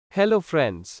Hello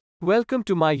friends. Welcome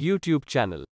to my YouTube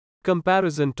channel,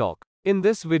 Comparison Talk. In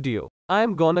this video, I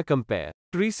am gonna compare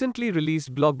recently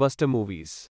released blockbuster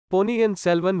movies, Ponniyan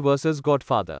Selvan vs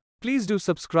Godfather. Please do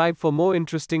subscribe for more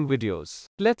interesting videos.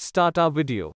 Let's start our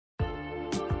video.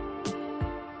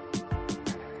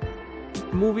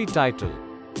 Movie title: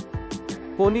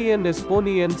 Ponniyin is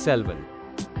Ponniyan Selvan.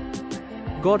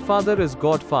 Godfather is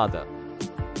Godfather.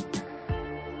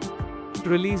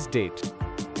 Release date: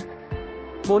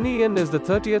 Ponniyin is the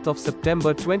 30th of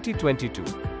September 2022.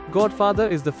 Godfather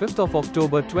is the 5th of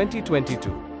October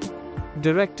 2022.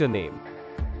 Director name: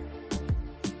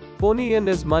 Ponniyin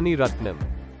is Mani Ratnam.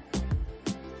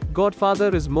 Godfather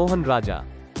is Mohan Raja.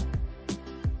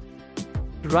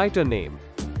 Writer name: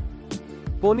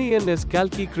 Ponniyin is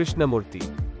Kalki Krishnamurthy.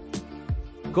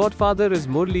 Godfather is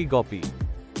Murli Gopi.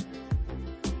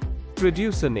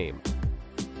 Producer name: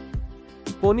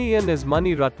 Ponniyin is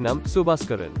Mani Ratnam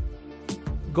Subhaskaran.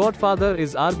 Godfather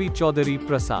is R.B. Chaudhary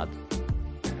Prasad.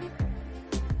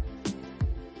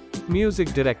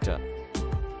 Music director: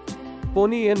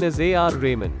 Ponniyin is A.R.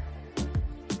 Rahman.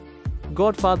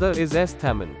 Godfather is S.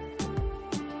 Thaman.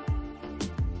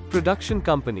 Production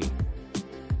company: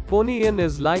 Ponniyin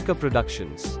is Laika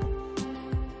Productions.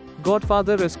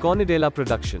 Godfather is Konidela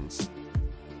Productions.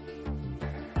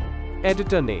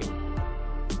 Editor name: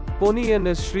 Ponniyin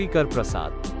is Shrikar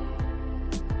Prasad.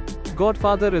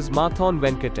 Godfather is Mathon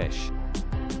Venkatesh.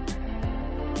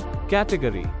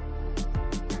 Category: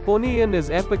 Ponniyin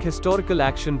is epic historical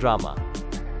action drama.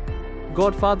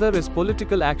 Godfather is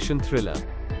political action thriller.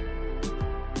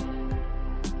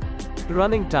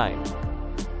 Running time: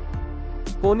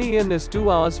 Ponniyin is 2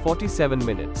 hours 47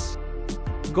 minutes.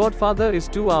 Godfather is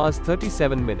 2 hours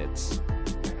 37 minutes.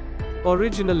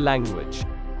 Original language: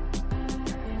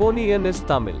 Ponniyin is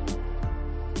Tamil.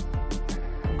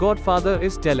 Godfather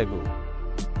is Telugu.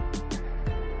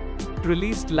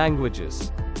 Released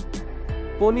languages: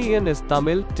 Ponniyin is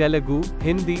Tamil, Telugu,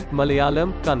 Hindi,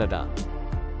 Malayalam, Kannada.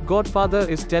 Godfather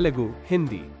is Telugu,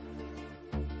 Hindi.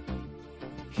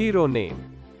 Hero name: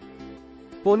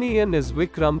 Ponniyin is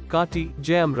Vikram, Kati,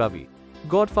 Jayam Ravi.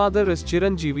 Godfather is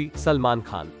Chiranjeevi, Salman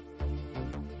Khan.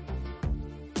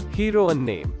 Heroine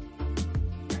name: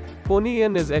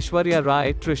 Ponniyin is Aishwarya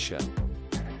Rai, Trisha.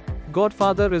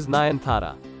 Godfather is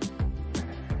Nayanthara.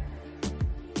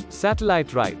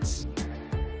 Satellite rights: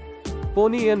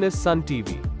 Ponniyin is Sun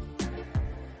TV.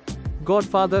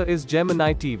 Godfather is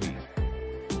Gemini TV.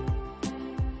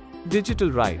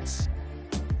 Digital rights: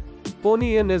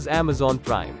 Ponniyin is Amazon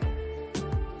Prime.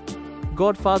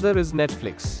 Godfather is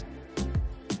Netflix.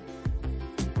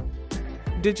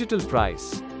 Digital price: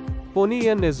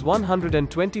 Ponniyin is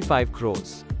 125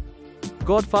 crores.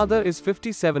 Godfather is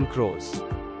 57 crores.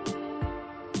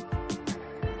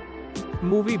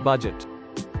 Movie budget: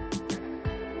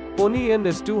 Ponniyin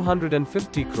is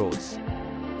 250 crores.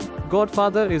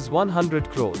 Godfather is 100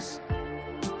 crores.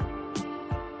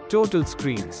 Total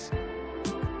screens: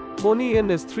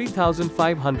 Ponniyin is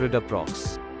 3,500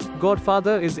 approx.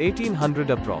 Godfather is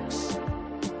 1,800 approx.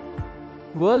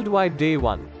 Worldwide day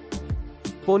 1: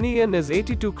 Ponniyin is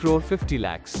 82 crore 50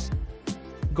 lakhs.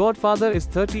 Godfather is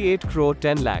 38 crore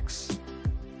 10 lakhs.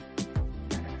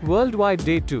 Worldwide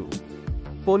day 2: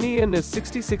 Ponniyin is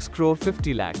 66 crore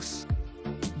 50 lakhs.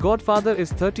 Godfather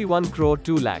is 31 crore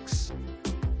 2 lakhs.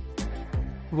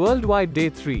 Worldwide day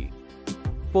 3: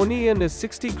 Ponniyin is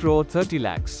 60 crore 30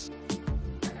 lakhs.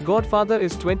 Godfather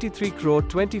is 23 crore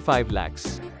 25 lakhs.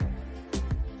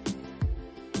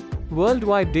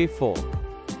 Worldwide day 4: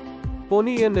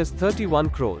 Ponniyin is 31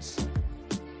 crores.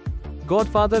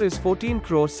 Godfather is 14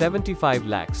 crore 75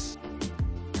 lakhs.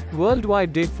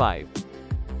 Worldwide day 5: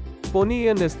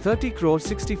 Ponniyin is 30 crore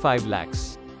 65 lakhs.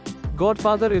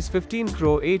 Godfather is 15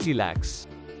 crore 80 lakhs.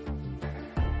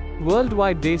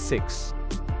 Worldwide day 6: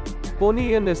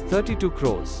 Ponniyin is 32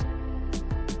 crores.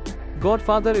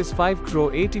 Godfather is 5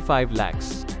 crore 85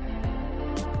 lakhs.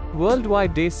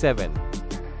 Worldwide day 7: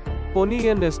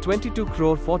 Ponniyin is 22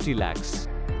 crore 40 lakhs.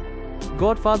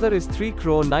 Godfather is 3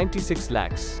 crore 96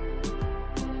 lakhs.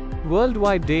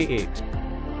 Worldwide day 8: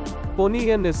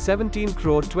 Ponniyin is 17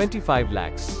 crore 25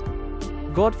 lakhs.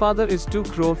 Godfather is 2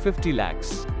 crore 50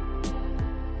 lakhs.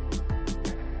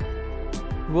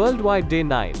 Worldwide day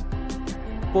 9: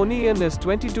 Ponniyin is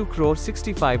 22 crore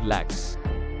 65 lakhs.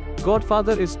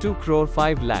 Godfather is 2 crore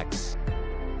 5 lakhs.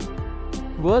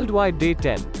 Worldwide day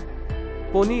 10: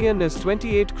 Ponniyin is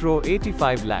 28 crore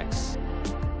 85 lakhs.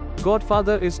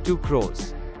 Godfather is 2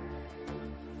 crores.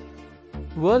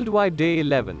 Worldwide day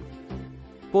 11: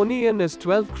 Ponniyin is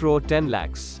 12 crore 10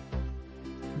 lakhs.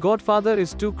 Godfather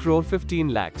is 2 crore 15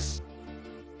 lakhs.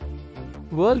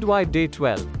 Worldwide day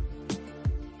 12: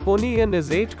 Ponniyin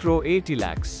is 8 crore 80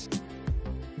 lakhs.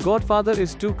 Godfather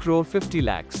is 2 crore 50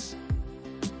 lakhs.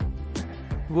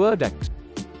 Verdict.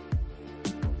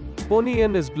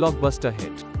 Ponniyin is blockbuster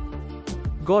hit.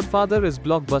 Godfather is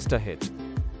blockbuster hit.